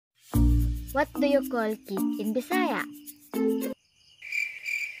What do you call cake in Bisaya?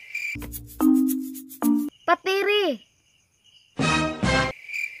 Pottery.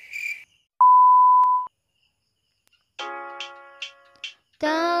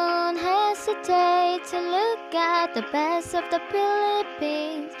 Don't hesitate to look at the best of the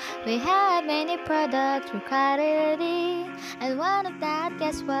Philippines. We have many products for quality, and one of that,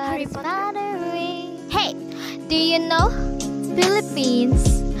 guess what? Is Pottery. Hey, do you know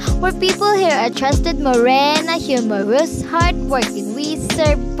Philippines? Where people here are trusted, morena, humorous, hardworking. We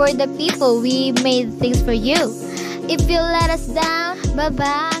serve for the people. We made things for you. If you let us down,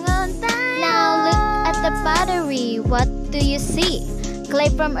 Babangon tayo. Now look at the pottery. What do you see? Clay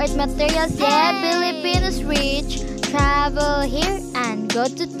from earth materials, yeah, Filipinos rich. Travel here and go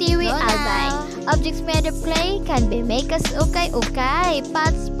to Tiwi, Albay. Objects made of clay can be made as ukay-ukay.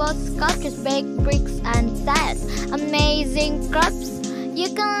 Pots, pots, sculptures, baked bricks and tiles. Amazing crafts, you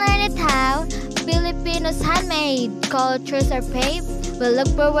can learn it how. Filipinos handmade, cultures are paved. We look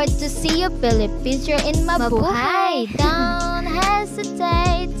forward to see you, Philippines, you're in MABUHAY. Don't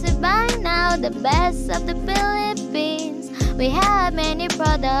hesitate to buy now the best of the Philippines. We have many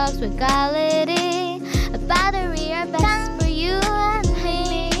products with quality,